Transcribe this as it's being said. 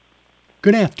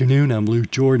Good afternoon, I'm Lou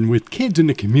Jordan with Kids in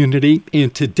the Community,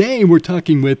 and today we're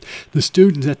talking with the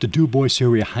students at the Du Bois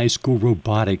Area High School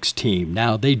Robotics team.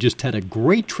 Now, they just had a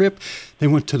great trip. They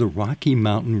went to the Rocky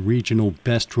Mountain Regional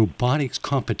Best Robotics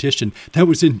Competition that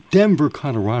was in Denver,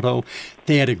 Colorado.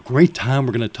 They had a great time.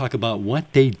 We're going to talk about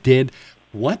what they did,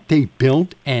 what they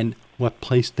built, and what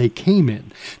place they came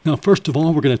in. Now, first of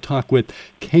all, we're going to talk with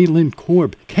Kaylin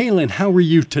Korb. Kaylin, how are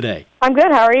you today? I'm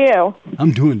good. How are you? I'm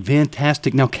doing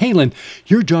fantastic. Now, Kaylin,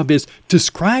 your job is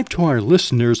describe to our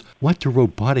listeners what the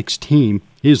robotics team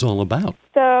is all about.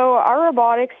 So our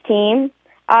robotics team,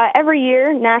 every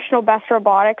year, National Best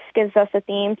Robotics gives us a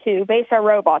theme to base our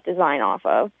robot design off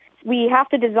of. We have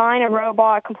to design a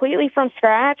robot completely from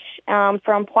scratch,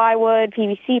 from plywood,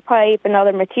 PVC pipe, and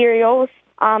other materials.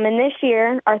 And this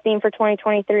year, our theme for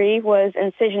 2023 was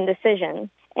Incision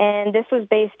Decision. And this was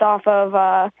based off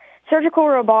of surgical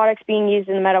robotics being used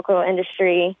in the medical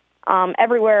industry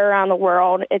everywhere around the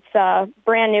world. It's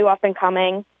brand new, up and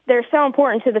coming. They're so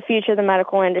important to the future of the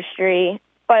medical industry.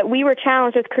 But we were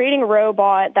challenged with creating a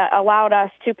robot that allowed us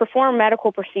to perform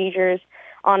medical procedures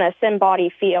on a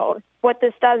sim-body field. What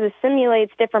this does is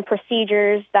simulates different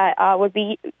procedures that would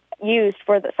be used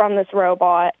from this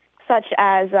robot, such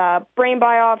as brain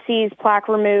biopsies, plaque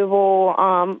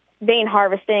removal, vein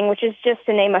harvesting, which is just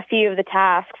to name a few of the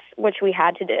tasks which we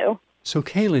had to do. So,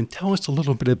 Kaylin, tell us a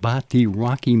little bit about the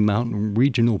Rocky Mountain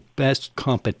Regional Best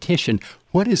Competition.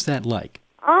 What is that like?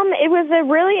 It was a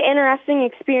really interesting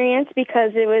experience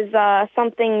because it was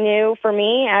something new for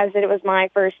me, as it was my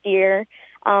first year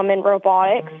in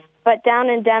robotics. But down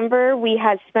in Denver, we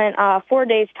had spent 4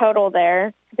 days total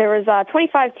there. There was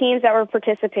 25 teams that were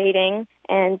participating,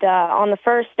 and on the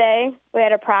first day, we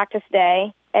had a practice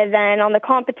day. And then on the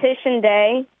competition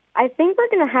day, I think we're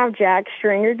going to have Jack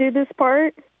Stringer do this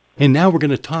part. And now we're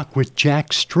going to talk with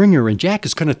Jack Stringer, and Jack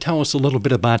is going to tell us a little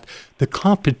bit about the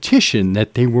competition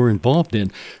that they were involved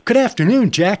in. Good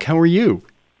afternoon, Jack. How are you?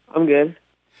 I'm good.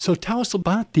 So tell us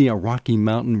about the Rocky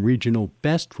Mountain Regional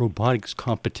Best Robotics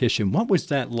Competition. What was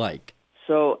that like?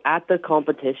 So at the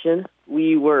competition,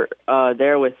 we were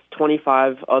there with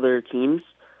 25 other teams,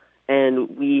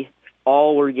 and we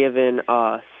all were given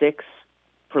 6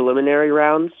 preliminary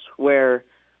rounds where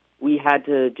we had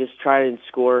to just try and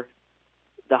score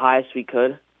the highest we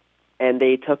could. And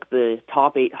they took the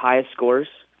top 8 highest scores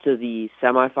to the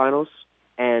semifinals,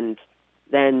 and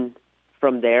then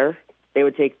from there, they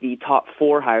would take the top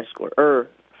 4 highest score.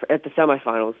 At the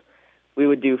semifinals, we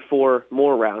would do 4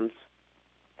 more rounds,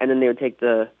 and then they would take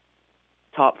the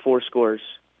top 4 scores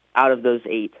out of those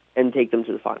 8 and take them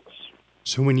to the finals.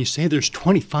 So when you say there's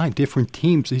 25 different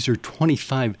teams, these are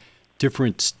 25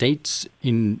 different states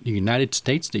in the United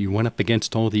States that you went up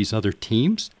against all these other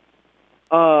teams?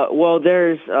 Well,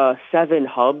 there's 7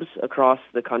 hubs across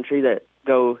the country that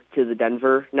go to the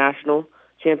Denver National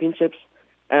Championships.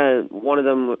 One of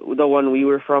them, the one we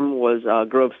were from, was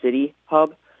Grove City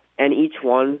Hub, and each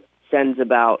one sends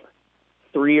about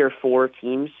 3 or 4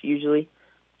 teams usually.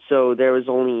 So there was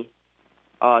only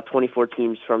 24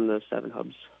 teams from those 7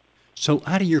 hubs. So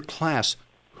out of your class,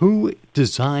 who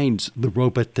designs the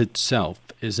robot itself?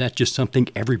 Is that just something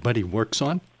everybody works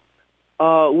on?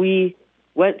 We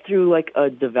went through like a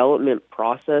development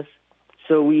process.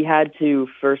 So we had to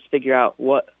first figure out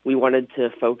what we wanted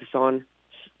to focus on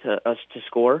to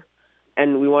score.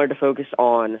 And we wanted to focus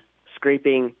on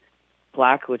scraping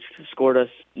plaque, which scored us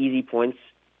easy points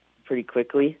pretty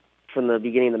quickly from the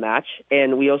beginning of the match.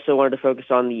 And we also wanted to focus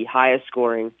on the highest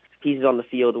scoring pieces on the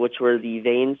field, which were the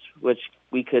veins, which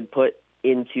we could put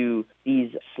into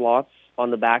these slots on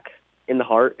the back in the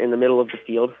heart in the middle of the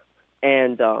field.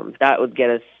 And that would get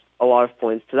us a lot of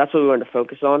points. So that's what we wanted to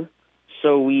focus on.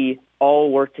 So we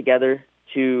all worked together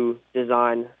to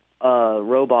design a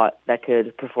robot that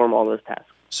could perform all those tasks.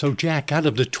 So, Jack, out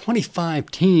of the 25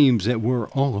 teams that were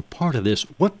all a part of this,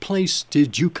 what place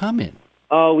did you come in?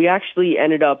 We actually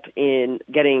ended up in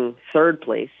getting 3rd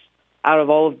place. Out of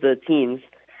all of the teams,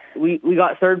 we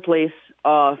got 3rd place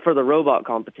for the robot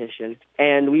competition.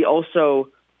 And we also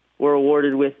were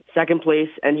awarded with 2nd place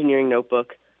engineering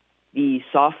notebook, the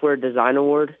software design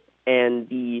award, and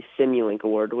the Simulink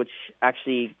award, which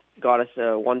actually got us a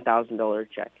 $1,000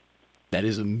 check. That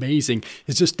is amazing.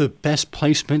 Is this the best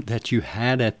placement that you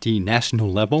had at the national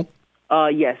level?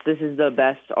 Yes, this is the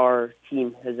best our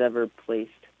team has ever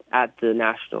placed at the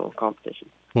national competition.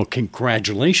 Well,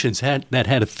 congratulations. That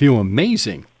had to feel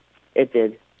amazing. It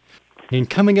did. And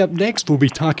coming up next, we'll be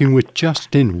talking with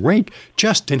Justin Rake.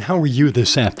 Justin, how are you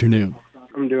this afternoon?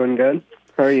 I'm doing good.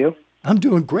 How are you? I'm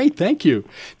doing great, thank you.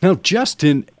 Now,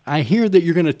 Justin, I hear that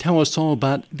you're going to tell us all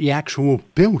about the actual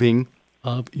building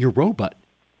of your robot.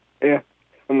 Yeah.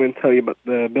 I'm going to tell you about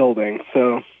the building.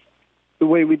 So the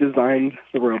way we designed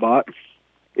the robot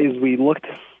is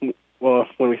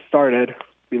when we started,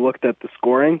 we looked at the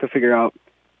scoring to figure out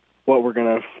what we're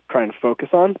going to try and focus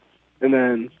on. And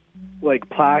then, like,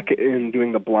 plaque and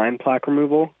doing the blind plaque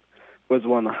removal was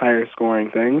one of the higher scoring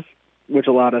things, which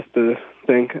allowed us to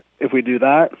think if we do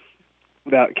that,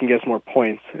 that can get us more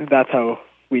points. That's how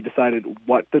we decided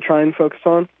what to try and focus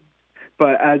on.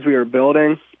 But as we were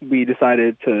building, we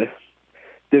decided to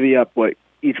divvy up what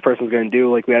each person was going to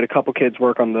do. Like, we had a couple kids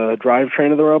work on the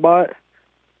drivetrain of the robot,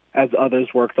 as others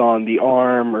worked on the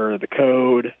arm or the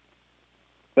code.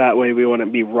 That way we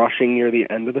wouldn't be rushing near the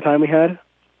end of the time we had.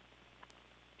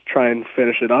 Try and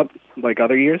finish it up like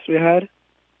other years we had.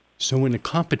 So when the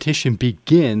competition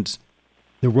begins,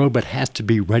 the robot has to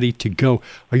be ready to go.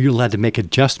 Are you allowed to make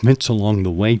adjustments along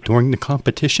the way during the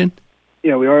competition?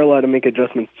 Yeah, we are allowed to make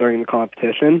adjustments during the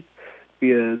competition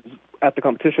because at the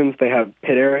competitions they have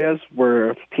pit areas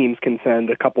where teams can send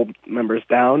a couple members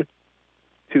down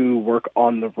to work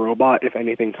on the robot if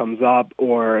anything comes up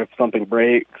or if something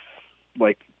breaks,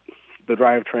 like the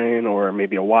drivetrain or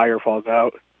maybe a wire falls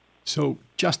out. So,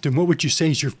 Justin, what would you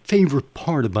say is your favorite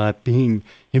part about being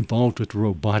involved with the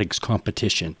robotics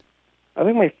competition? I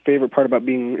think my favorite part about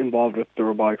being involved with the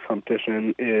robotics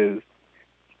competition is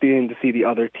being to see the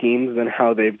other teams and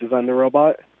how they've designed the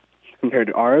robot compared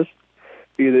to ours.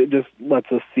 Because it just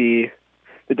lets us see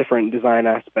the different design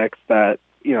aspects that,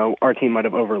 our team might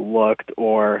have overlooked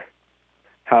or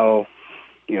how,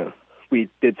 we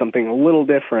did something a little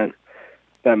different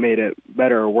that made it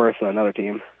better or worse than another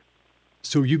team.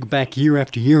 So you go back year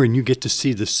after year and you get to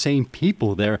see the same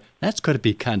people there. That's got to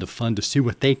be kind of fun to see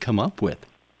what they come up with.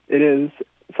 It is.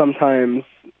 Sometimes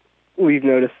we've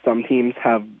noticed some teams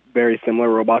have very similar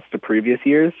robots to previous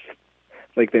years.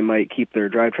 Like they might keep their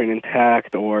drivetrain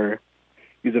intact or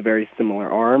use a very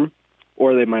similar arm,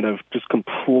 or they might have just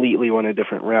completely went a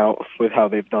different route with how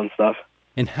they've done stuff.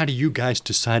 And how do you guys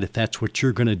decide if that's what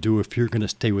you're going to do, if you're going to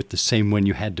stay with the same one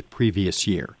you had the previous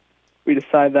year? We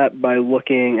decide that by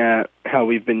looking at how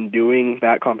we've been doing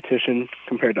that competition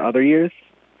compared to other years.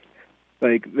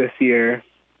 Like this year,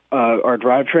 our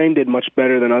drivetrain did much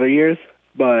better than other years,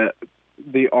 but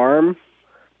the arm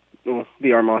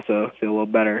also did a little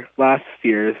better. Last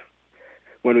year,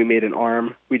 when we made an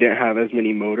arm, we didn't have as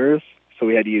many motors, so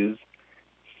we had to use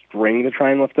string to try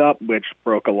and lift up, which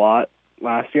broke a lot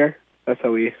last year. That's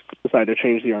how we decided to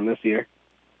change the arm this year.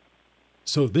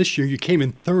 So this year you came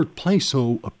in third place,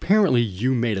 so apparently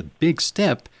you made a big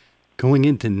step going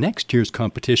into next year's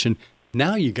competition.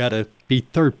 Now you got to be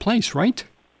third place, right?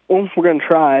 Well, we're going to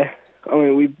try. I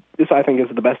mean, this I think is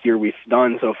the best year we've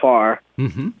done so far.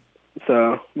 Mm-hmm.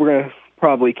 So we're going to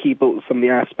probably keep some of the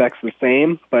aspects the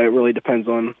same, but it really depends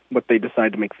on what they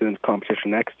decide to make for the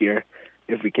competition next year,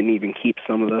 if we can even keep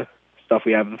some of the stuff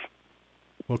we have.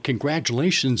 Well,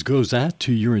 congratulations goes out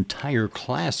to your entire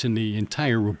class and the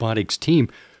entire robotics team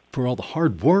for all the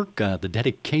hard work, the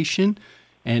dedication,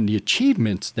 and the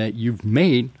achievements that you've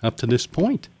made up to this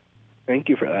point. Thank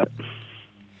you for that.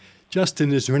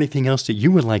 Justin, is there anything else that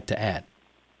you would like to add?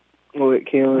 Well,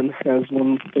 Kaylin has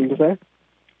one thing to say.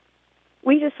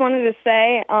 We just wanted to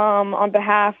say, on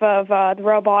behalf of the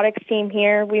robotics team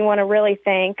here, we want to really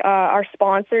thank our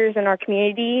sponsors and our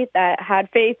community that had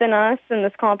faith in us in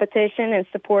this competition and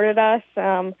supported us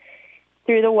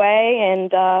through the way.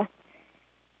 And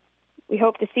we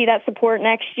hope to see that support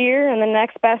next year in the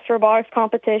next Best Robotics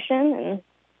competition. And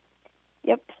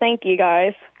yep, thank you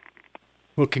guys.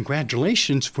 Well,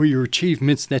 congratulations for your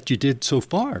achievements that you did so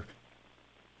far.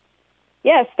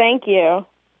 Yes, thank you.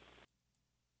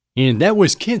 And that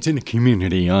was Kids in the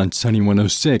Community on Sunny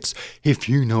 106. If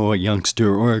you know a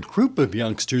youngster or a group of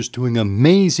youngsters doing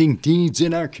amazing deeds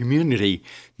in our community,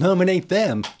 nominate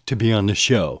them to be on the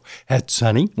show at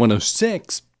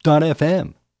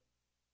sunny106.fm.